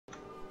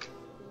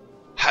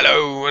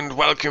Hello and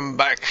welcome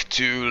back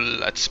to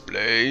Let's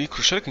Play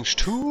Crusader Kings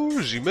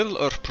 2, the Middle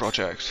Earth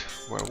project,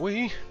 where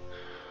we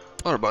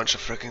are a bunch of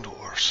freaking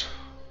dwarves.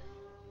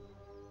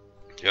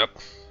 Yep.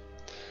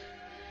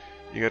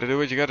 You gotta do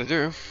what you gotta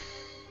do.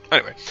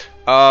 Anyway,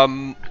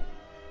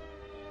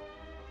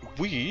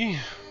 we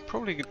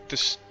probably get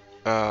this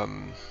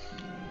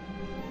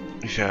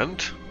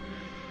event.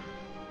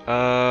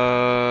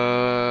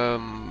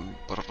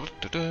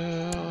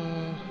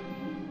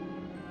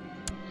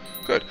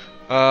 Good.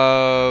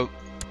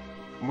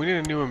 We need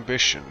a new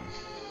ambition.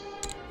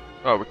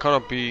 Oh, we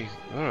cannot be...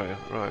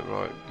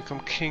 Right. Become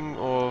king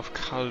of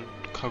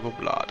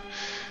Kagoblad.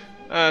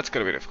 That's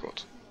gonna be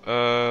difficult.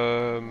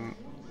 I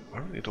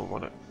really don't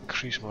want to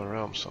increase my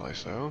realm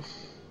size though.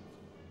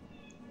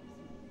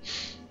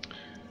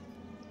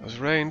 I was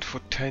reigned for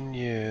 10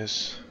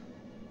 years.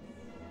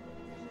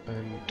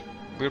 And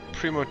we're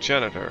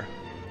primogenitor.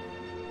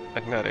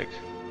 Magnetic.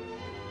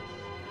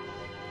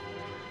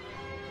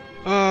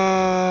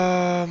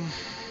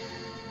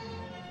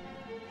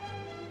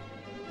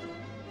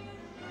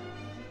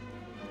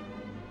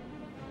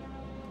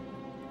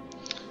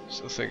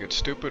 Still think it's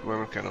stupid,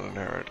 women cannot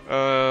inherit.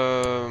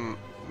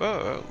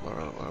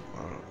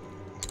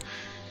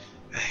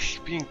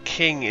 Being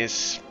king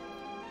is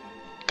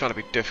gonna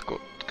be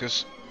difficult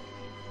because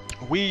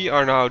we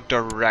are now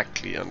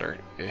directly under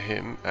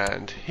him,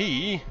 and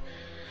he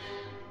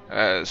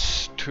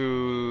has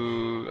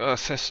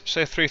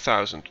say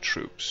 3,000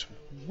 troops.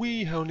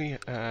 We only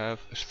have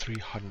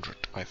 300,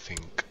 I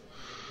think.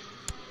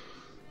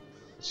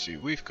 Let's see,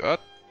 we've got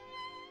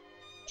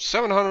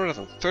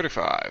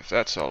 735.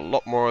 That's a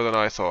lot more than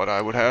I thought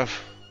I would have.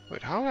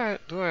 Wait, how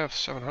do I have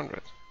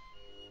 700?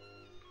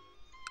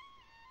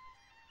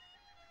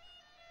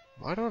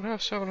 I don't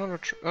have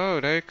 700.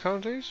 Oh, they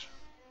count these?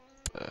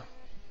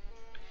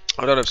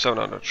 I don't have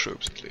 700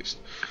 troops at least.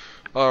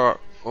 Or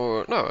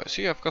no,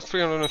 see, I've got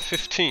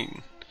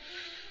 315.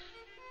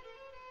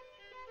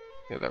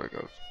 Yeah, there we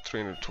go.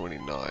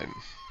 329.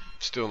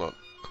 Still not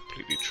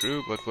completely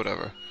true, but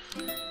whatever.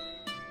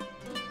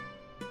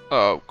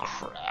 Oh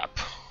crap.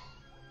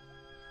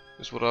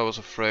 Is what I was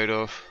afraid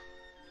of.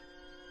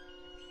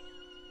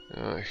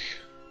 Ugh.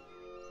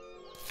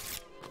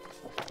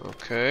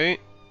 Okay.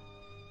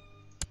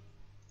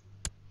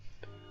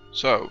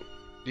 So,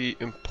 the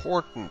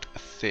important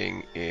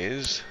thing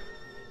is...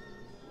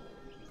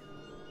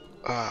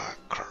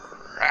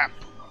 crap.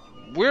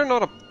 We're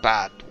not a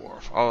bad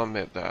dwarf, I'll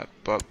admit that,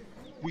 but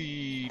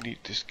we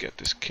need to get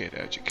this kid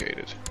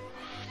educated.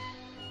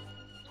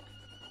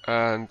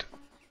 And,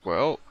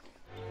 well...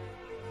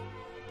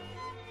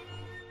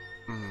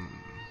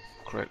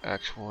 Great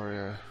Axe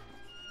Warrior.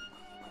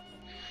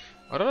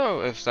 I don't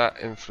know if that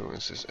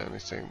influences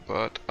anything,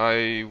 but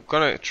I'm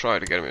gonna try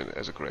to get him in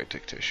as a great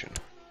tactician.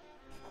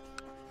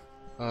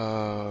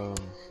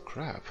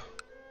 Crap.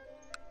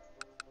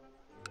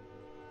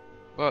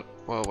 But,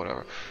 well,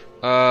 whatever.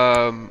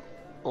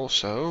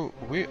 Also,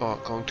 we are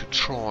going to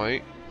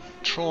try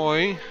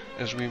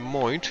as we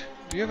might.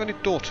 Do you have any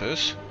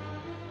daughters?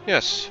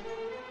 Yes.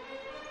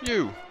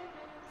 You.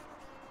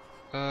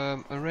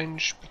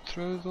 Arrange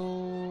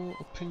betrothal,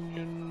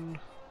 opinion.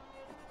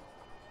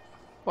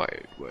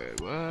 Wait,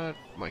 what?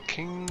 My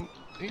king,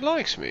 he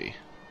likes me.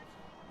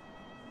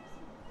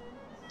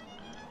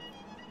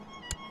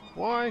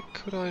 Why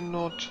could I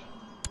not?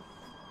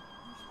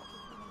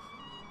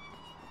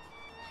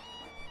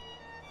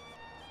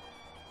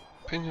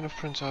 Opinion of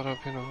Prince Ada,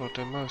 opinion of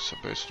Dimosa,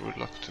 based on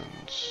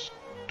reluctance.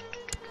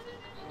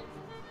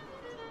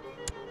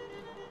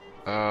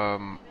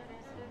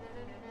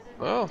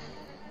 Well.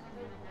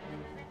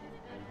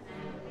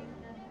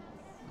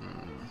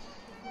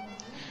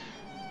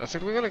 I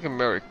think we're gonna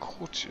marry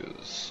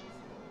courtiers,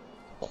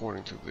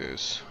 according to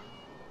this.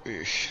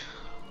 Eesh.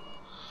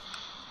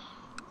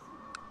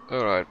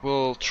 Alright,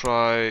 we'll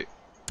try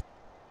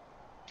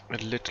a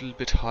little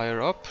bit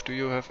higher up. Do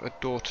you have a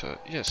daughter?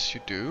 Yes, you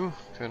do.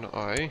 Can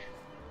I?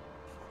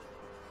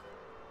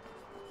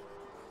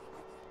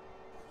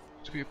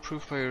 To be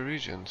approved by your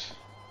regent.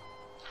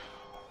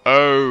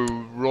 Oh,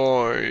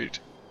 right.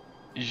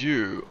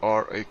 You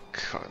are a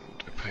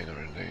cunt,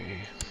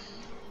 apparently.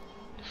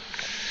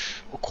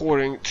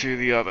 According to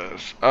the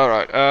others.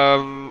 Alright,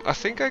 I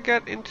think I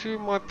get into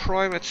my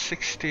prime at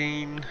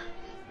 16.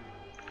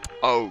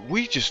 Oh,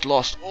 we just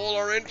lost all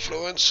our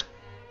influence.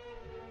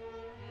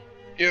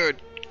 You're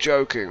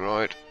joking,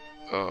 right?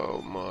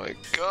 Oh my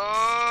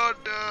god.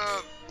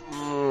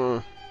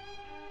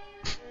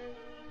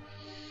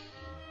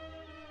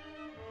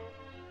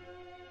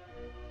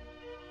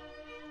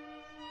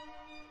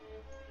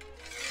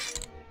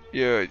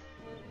 You're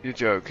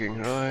joking,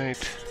 right?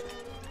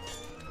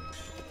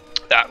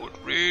 That would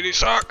really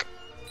suck.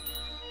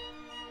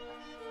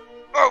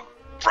 Oh,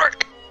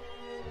 frick!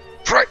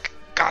 Frick!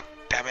 God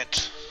damn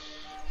it!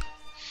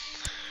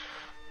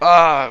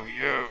 Oh,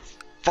 you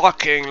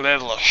fucking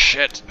little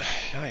shit!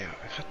 You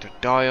had to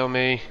die on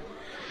me.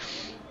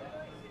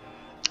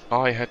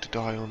 I had to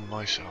die on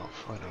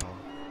myself. I know.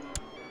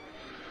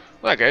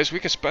 Well, guys, we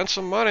can spend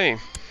some money.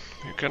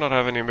 You cannot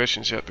have any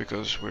ambitions yet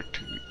because we're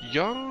too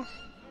young.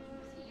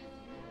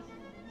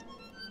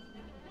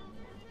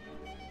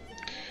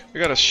 We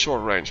got a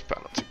short range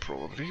penalty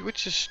probably,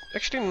 which is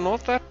actually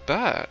not that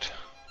bad.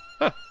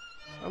 Huh,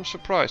 I'm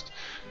surprised.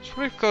 It's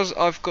probably because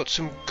I've got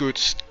some good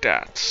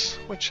stats,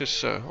 which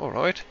is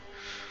alright.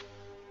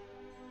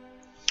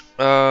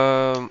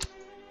 Oh,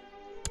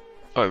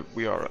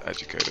 we are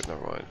educated,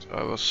 never mind.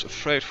 I was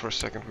afraid for a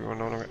second we were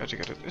no longer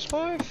educated. Is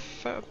my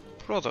fat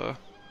brother?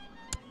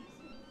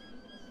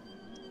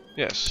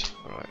 Yes,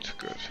 alright,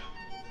 good.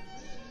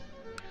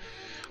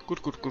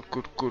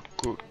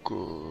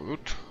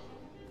 Good.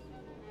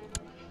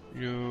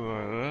 You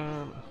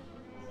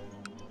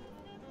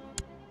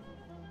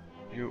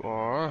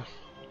are...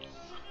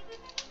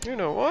 You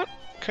know what?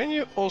 Can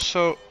you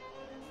also...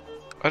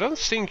 I don't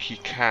think he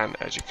can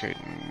educate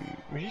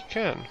me. He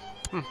can.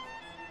 Can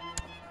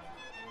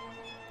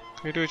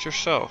you do it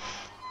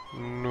yourself?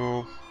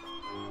 No.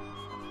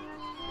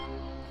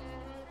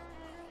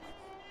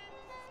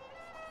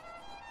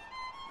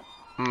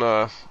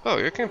 Nah. Oh,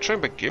 you can train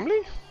by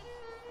Gimli?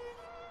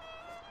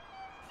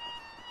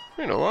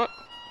 You know what?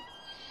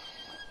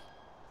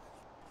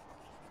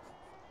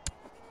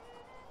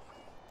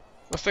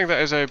 I think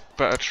that is a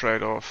better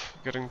trade-off,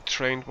 getting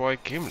trained by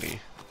Gimli.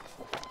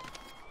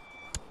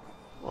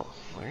 Well,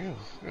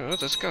 yeah,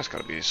 this guy's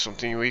gotta be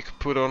something we could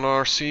put on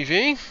our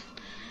CV.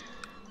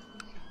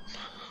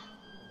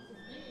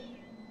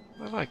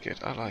 I like it.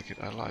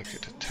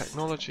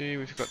 Technology,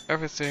 we've got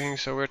everything,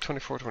 so we're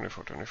 24.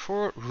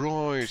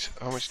 Right,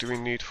 how much do we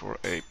need for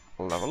a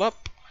level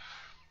up?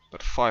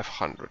 But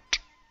 500.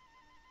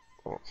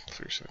 Or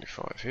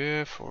 375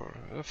 here for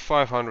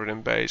 500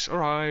 in base.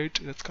 Alright,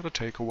 that's gonna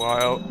take a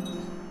while.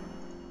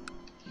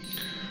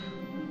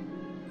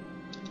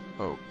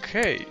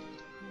 Okay.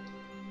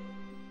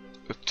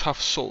 A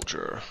tough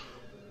soldier.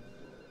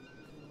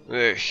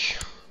 Ugh.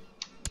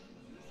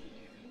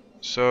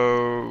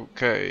 So,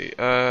 okay.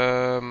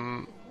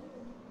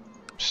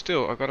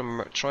 Still, I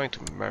gotta trying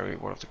to marry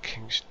one of the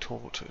king's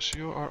daughters.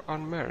 You are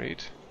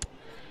unmarried.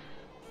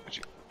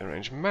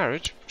 Arrange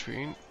marriage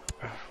between.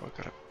 We're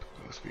gonna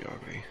both be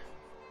ugly.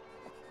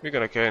 We're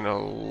gonna gain a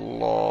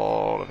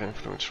lot of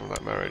influence from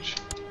that marriage.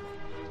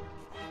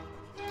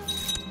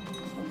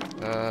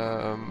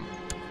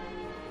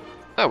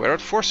 Oh, we're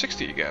at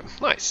 460 again.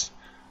 Nice.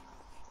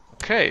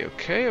 Okay.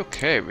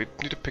 We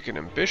need to pick an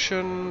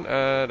ambition.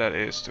 That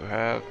is to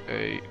have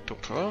a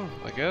doctor,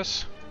 I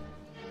guess.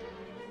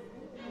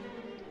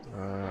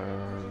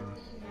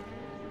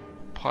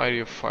 Piety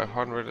of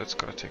 500. That's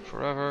gonna take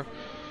forever.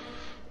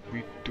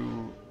 We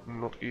do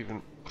not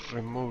even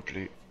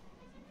remotely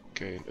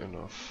gain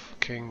enough.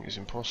 King is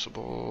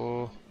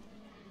impossible.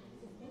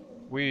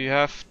 We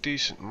have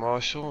decent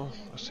marshal,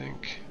 I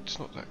think. It's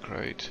not that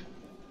great.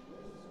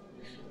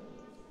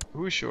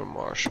 Who is your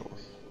marshal?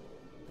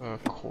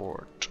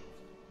 Court.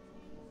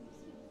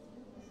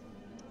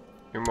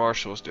 Your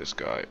marshal is this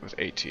guy with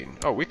 18.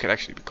 Oh, we could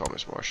actually become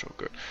his marshal.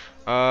 Good.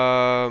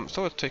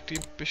 So let's take the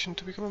ambition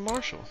to become a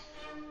marshal.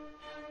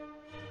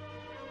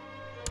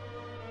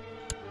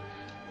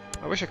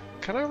 I wish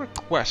can I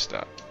request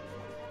that?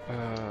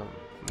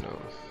 No.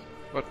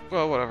 But,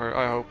 well, whatever.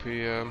 I hope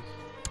he,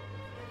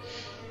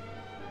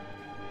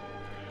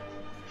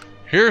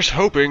 Here's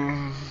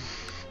hoping.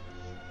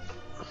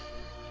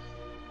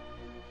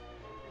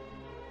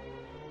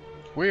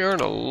 We earn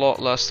a lot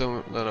less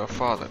than our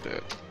father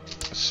did.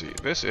 Let's see.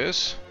 This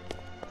is...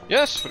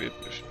 Yes, for the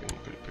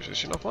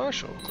position of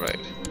marshal.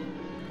 Great.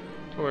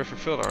 So we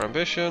fulfilled our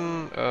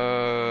ambition.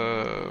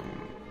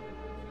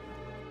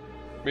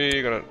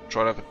 We're gonna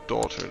try to have a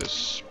daughter.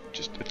 This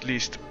just at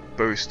least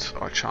boosts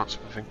our chance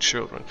of having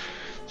children.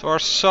 So our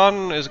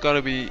son is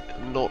gonna be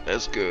not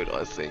as good,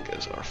 I think,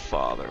 as our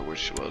father,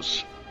 which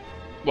was,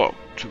 well,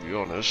 to be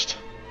honest,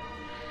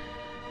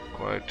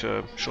 quite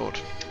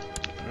short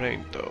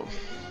reigned though.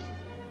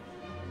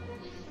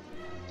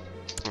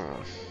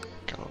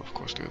 Cannot of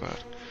course do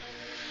that.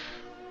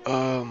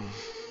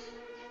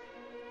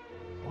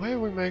 Why are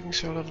we making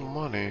so little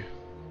money?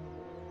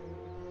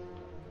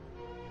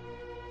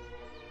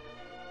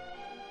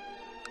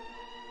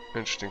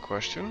 Interesting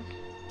question.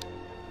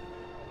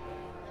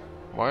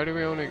 Why do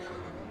we only...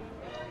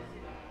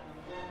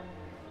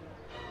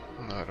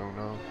 I don't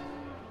know.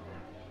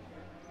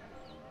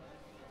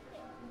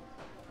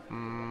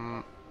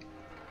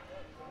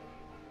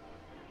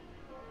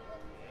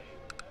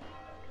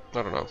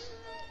 I don't know.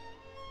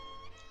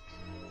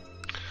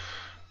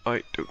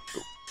 I don't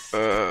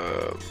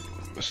know.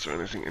 Is there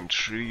anything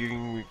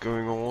intriguing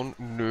going on?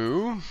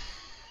 No.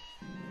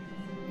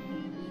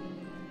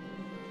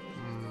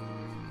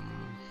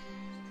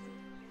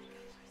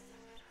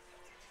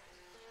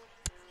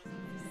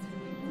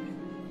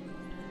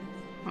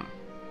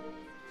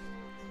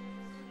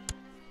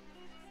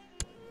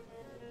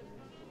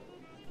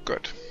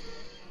 Good.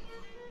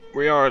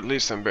 We are at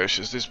least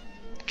ambitious. This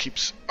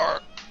keeps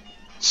our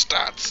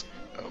stats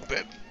a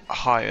bit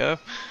higher.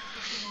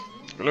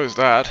 If we lose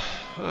that,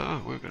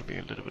 we're gonna be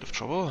in a little bit of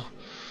trouble.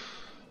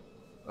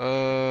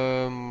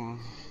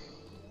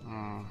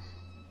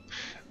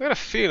 I got a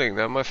feeling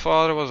that my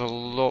father was a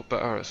lot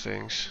better at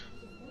things.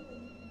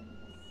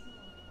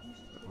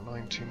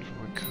 19 for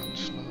my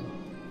counselor.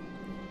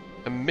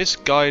 A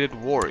misguided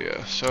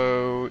warrior.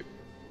 So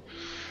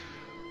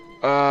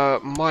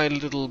my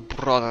little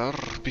brother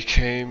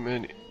became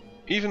an...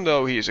 Even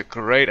though he is a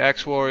great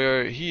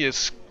axe-warrior, he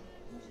is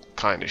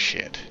kinda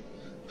shit.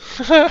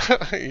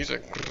 He's a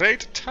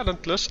great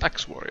talentless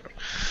axe-warrior.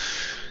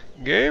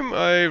 Game,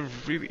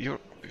 you've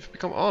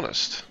become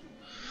honest.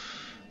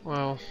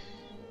 Well...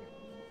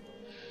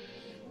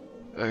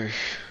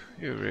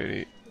 you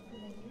really...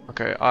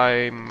 Okay,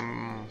 I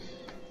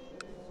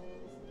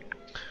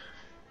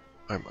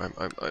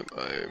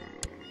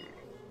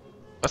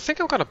think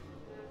I'm gonna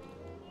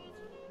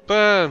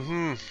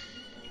burn.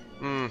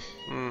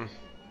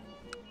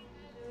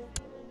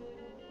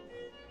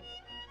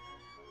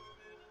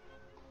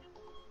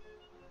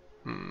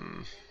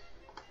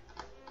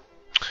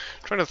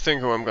 Trying to think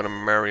who I'm gonna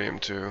marry him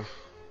to.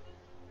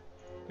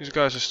 These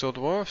guys are still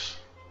dwarfs?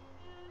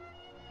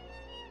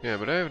 Yeah,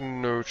 but I have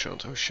no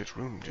chance. Oh shit,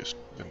 room just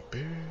went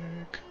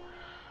big.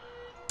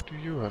 Do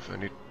you have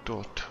any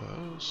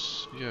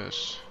daughters?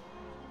 Yes.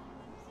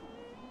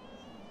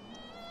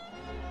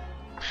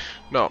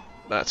 No,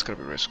 that's gonna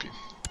be risky.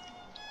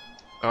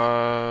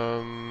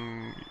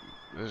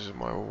 This is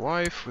my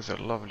wife with a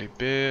lovely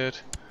beard.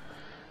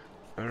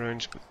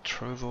 Arranged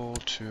betrothal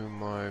to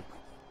my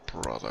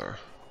brother.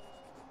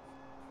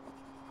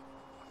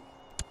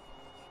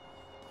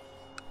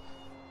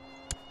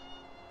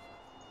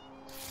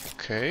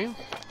 Okay.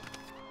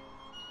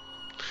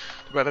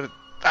 But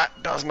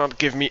that does not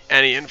give me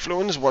any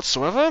influence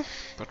whatsoever.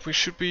 But we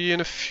should be in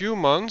a few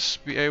months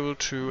be able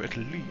to at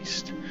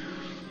least.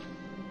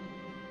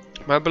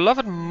 My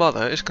beloved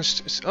mother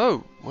is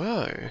oh,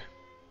 why?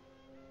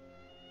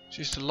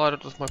 She's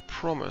delighted with my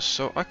promise,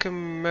 so I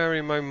can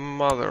marry my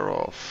mother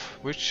off,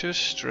 which is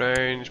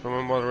strange. But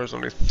my mother is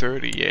only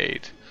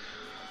 38.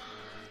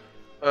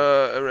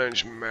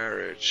 Arranged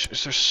marriage.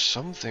 Is there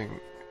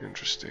something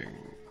interesting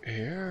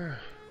here?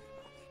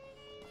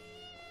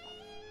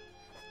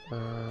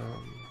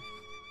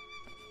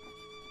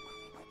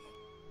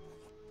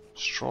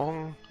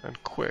 Strong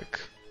and quick.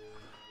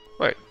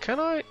 Wait, can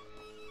I?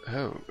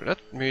 Oh,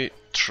 let me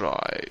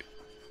try.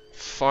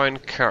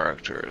 Find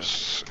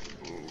characters.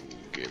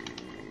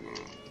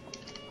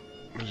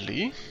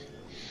 Lee?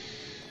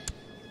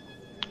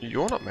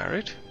 You're not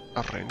married.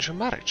 Arrange a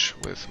marriage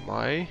with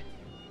my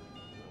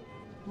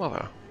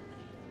mother.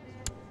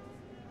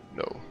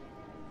 No.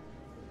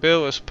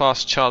 Bill is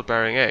past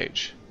childbearing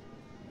age.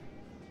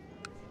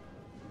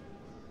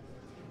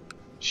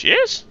 She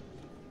is?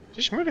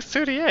 She's merely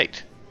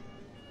 38.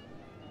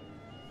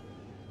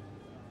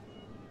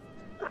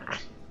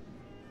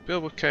 Bill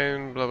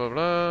became blah blah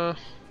blah.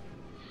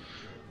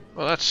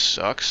 Well, that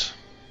sucks.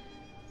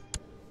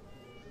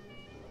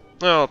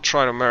 I'll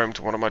try to marry him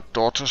to one of my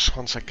daughters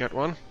once I get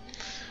one.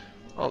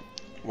 I'll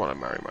want to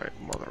marry my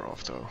mother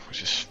off though,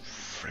 which is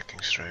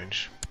freaking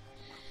strange.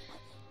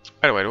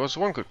 Anyway, there was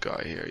one good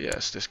guy here.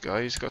 Yes, this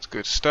guy, he's got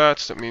good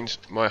stats. That means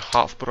my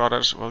half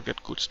brothers will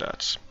get good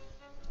stats.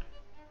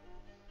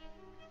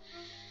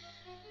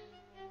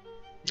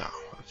 Now,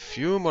 a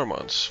few more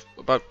months.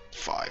 About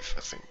 5,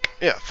 I think.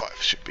 Yeah,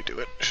 5 should be do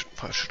it.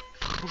 I should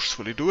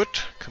forcefully do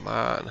it. Come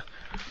on.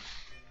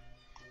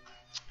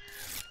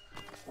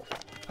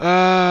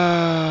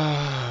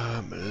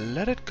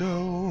 Let it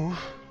go.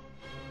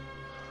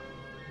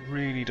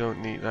 Really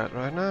don't need that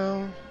right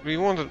now. We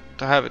wanted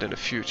to have it in the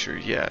future,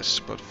 yes,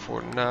 but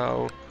for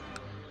now...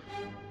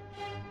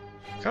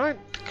 Can I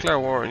declare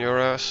war on your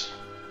ass?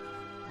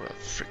 Well,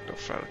 frick no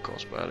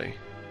Fraticals, buddy.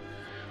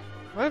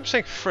 Why am I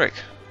saying frick?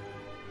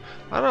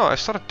 I don't know, I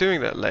started doing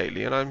that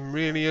lately and I'm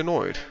really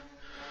annoyed.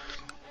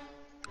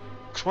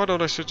 Cause why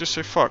don't I just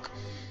say fuck?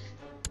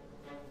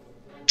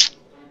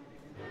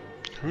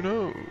 Who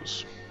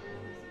knows?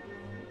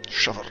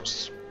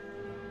 Shovers.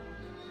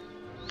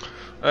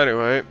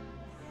 Anyway.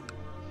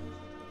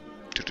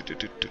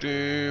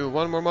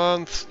 One more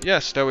month.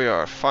 Yes, there we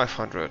are.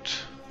 500.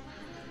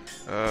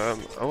 I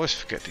always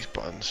forget these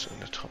buttons on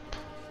the top.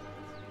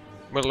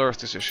 Middle Earth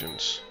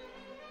decisions.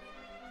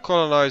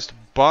 Colonized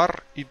Bar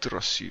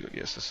Yggdrasil.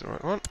 Yes, that's the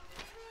right one.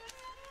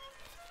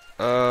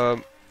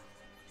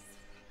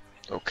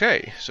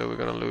 Okay, so we're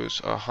gonna lose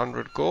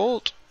 100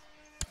 gold.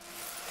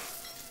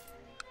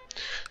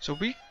 So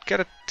we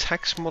get a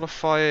tax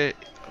modifier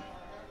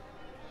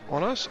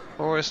on us,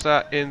 or is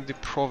that in the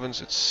province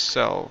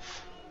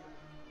itself?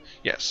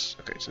 Yes,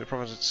 okay, it's in the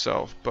province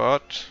itself,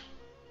 but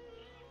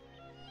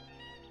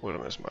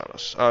Wilderness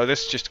Matters.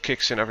 This just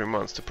kicks in every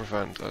month to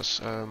prevent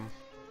us.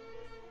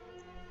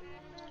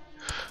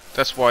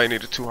 That's why I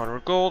needed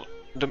 200 gold.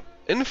 The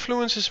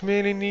influence is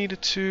merely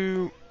needed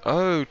to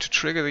to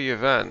trigger the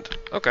event.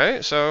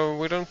 Okay, so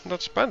we don't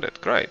not spend it.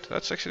 Great,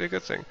 that's actually a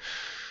good thing.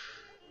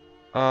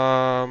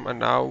 And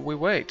now we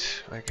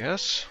wait, I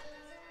guess.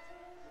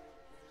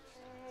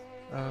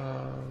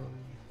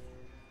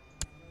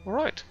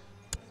 Alright.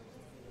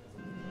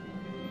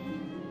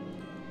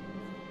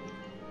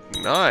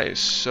 Nice,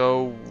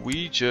 so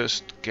we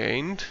just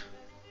gained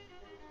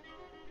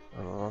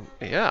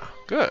Yeah,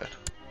 good.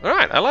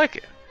 Alright, I like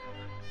it.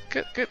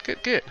 Good, good,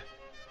 good, good.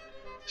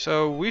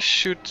 So we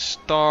should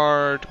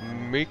start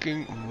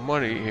making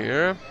money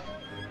here.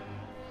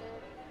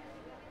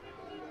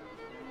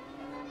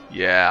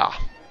 Yeah.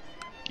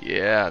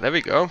 Yeah, there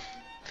we go.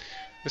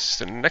 This is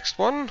the next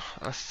one,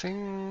 I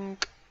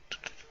think.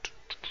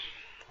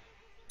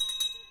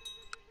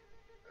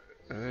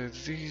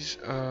 These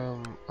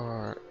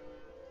are.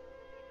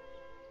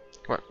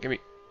 Come on, gimme.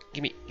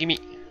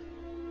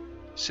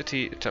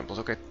 City temples.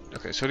 Okay,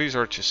 okay. So these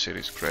are just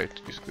cities.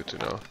 Great. It's good to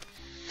know.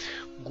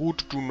 Good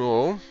to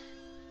know.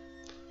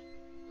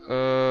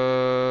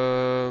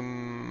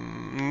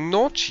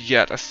 Not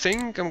yet. I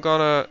think I'm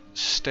gonna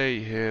stay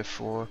here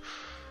for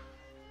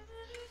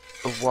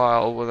a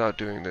while without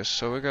doing this.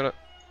 So we're gonna,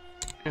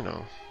 you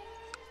know,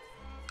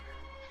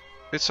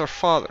 it's our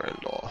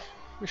father-in-law.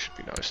 We should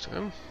be nice to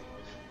him.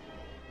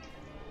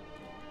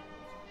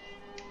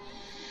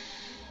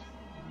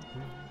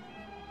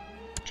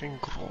 King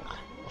Gror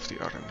of the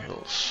Iron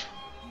Hills.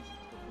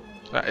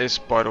 That is,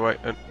 by the way,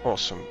 an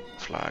awesome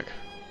flag.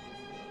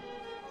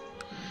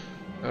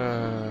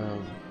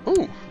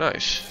 Oh,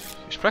 nice.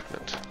 He's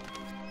pregnant.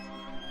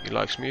 He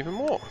likes me even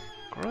more.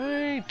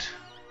 Great.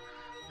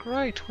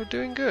 Great, we're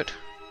doing good.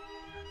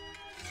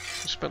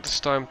 We spent this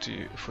time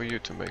for you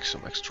to make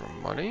some extra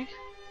money.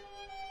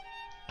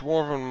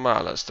 Dwarven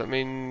Malice. That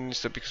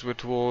means that because we're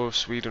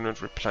dwarves, we do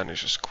not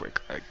replenish as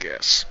quick, I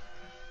guess.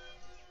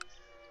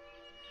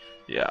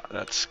 Yeah,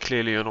 that's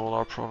clearly in all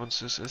our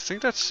provinces. I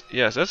think that's...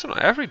 yes, that's in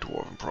every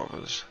dwarven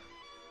province.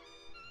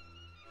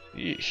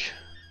 Yeesh.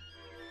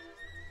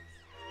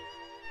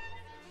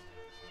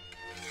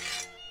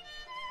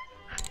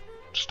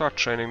 Start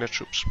training the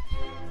troops.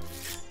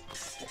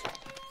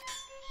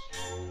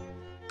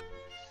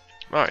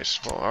 Nice.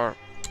 Well,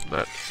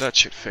 that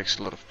should fix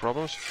a lot of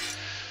problems.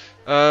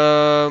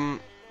 You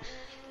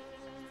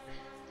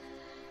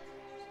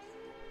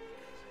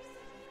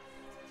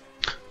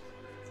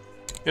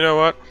know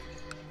what?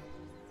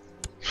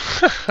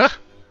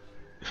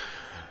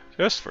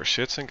 Just for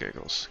shits and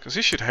giggles, because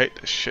he should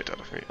hate the shit out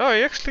of me. Oh,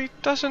 he actually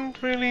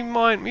doesn't really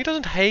mind me. He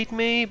doesn't hate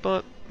me,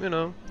 but you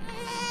know.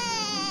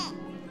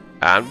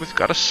 And we've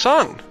got a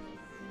son.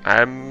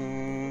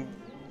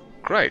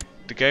 Great.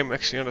 The game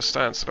actually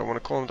understands that I want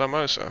to call him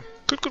Dimosa.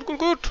 Good, good, good,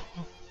 good.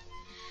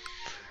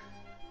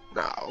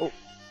 Now,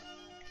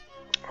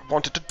 I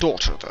wanted a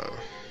daughter though.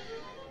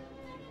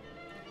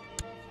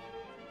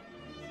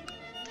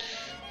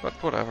 But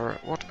whatever.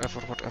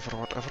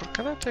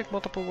 Can I take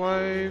multiple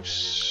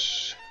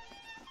wives?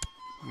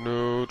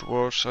 No,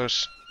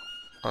 dwarves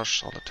are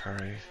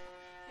solitary.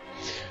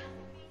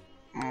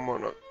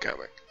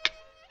 Monogamic.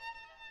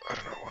 I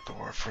don't know what the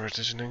word for it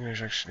is in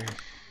English actually.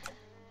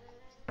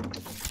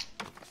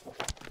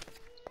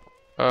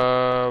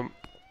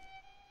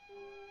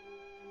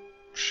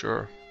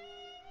 Sure.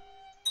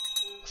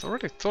 I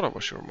already thought I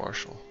was your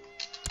marshal.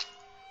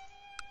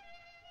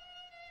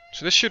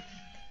 So this should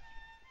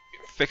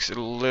fix a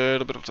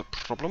little bit of the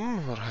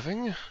problem we're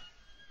having.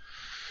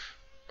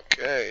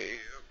 Okay.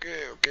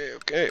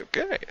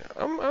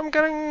 I'm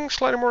getting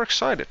slightly more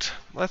excited.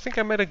 I think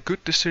I made a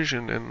good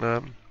decision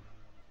in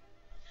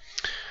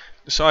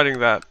deciding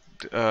that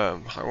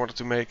I wanted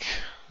to make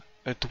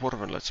a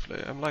Dwarven Let's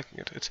Play. I'm liking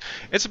it.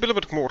 It's a little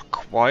bit more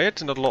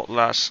quiet and a lot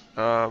less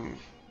on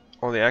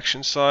the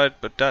action side,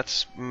 but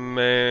that's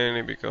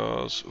mainly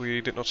because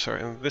we did not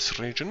start in this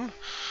region.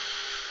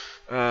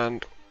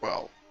 And,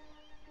 well,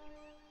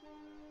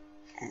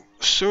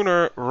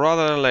 sooner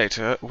rather than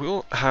later,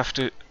 we'll have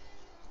to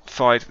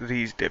fight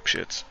these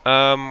dipshits.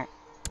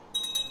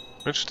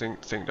 Interesting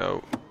thing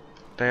though,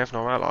 they have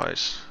no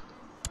allies.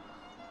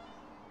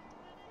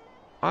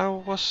 I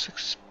was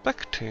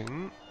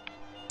expecting...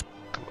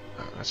 Come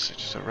on, that's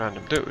just a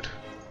random dude.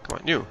 Come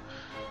on, you.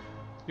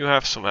 You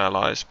have some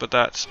allies, but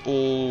that's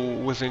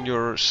all within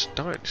your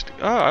dynasty.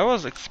 Ah, I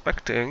was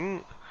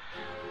expecting...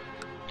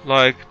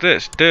 like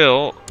this,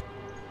 Dill...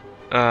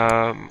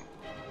 Oh,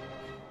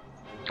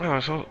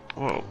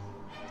 whoa.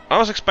 I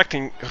was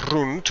expecting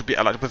Rune to be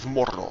allied with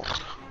Mordor.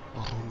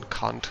 Rune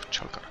can't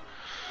Chalkar.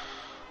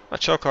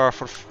 But Chalkar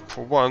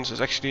for once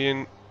is actually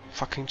in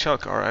fucking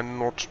Chalkar and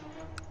not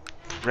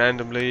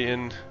randomly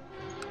in...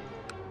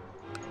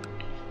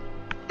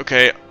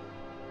 Okay,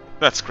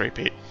 that's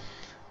creepy.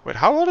 Wait,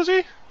 how old is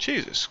he?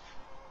 Jesus.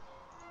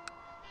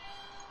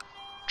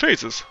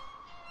 Jesus.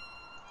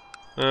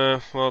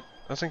 Well,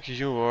 I think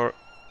you are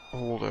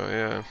older,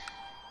 yeah.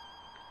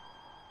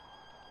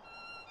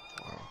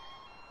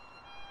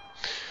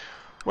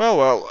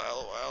 Well.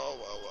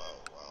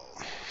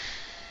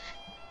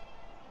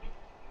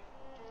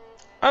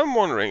 I'm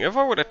wondering if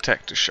I would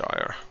attack the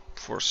Shire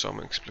for some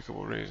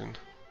inexplicable reason.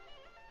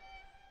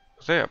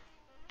 They've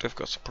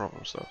got some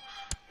problems though.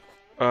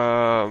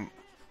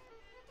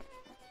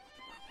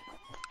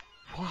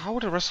 How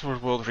would the rest of the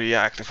world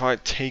react if I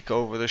take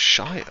over the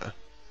Shire?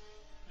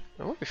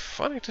 That would be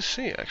funny to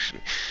see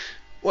actually.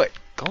 Wait,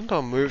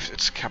 Gondor moves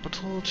its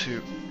capital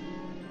to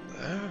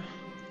there?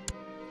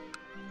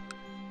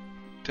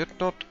 Did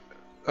not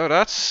Oh,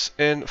 that's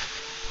in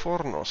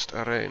Fornost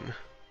Arrain.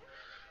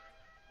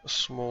 A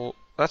small...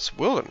 That's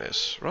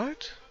wilderness,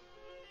 right?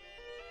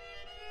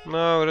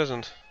 No, it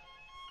isn't.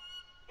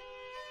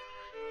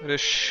 It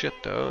is shit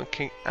though.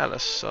 King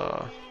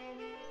Alisa.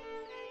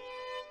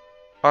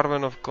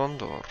 Arwen of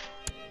Gondor.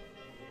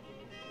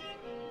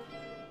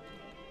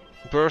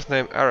 Birth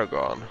name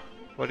Aragon.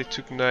 But he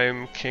took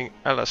name King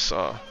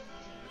Alisa.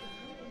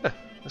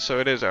 So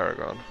it is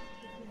Aragon.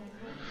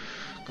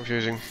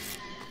 Confusing.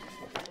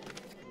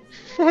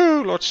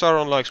 Woohoo! Lord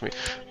Sauron likes me.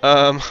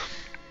 On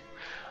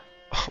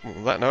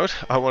that note,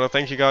 I want to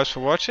thank you guys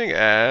for watching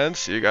and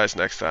see you guys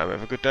next time.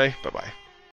 Have a good day. Bye bye.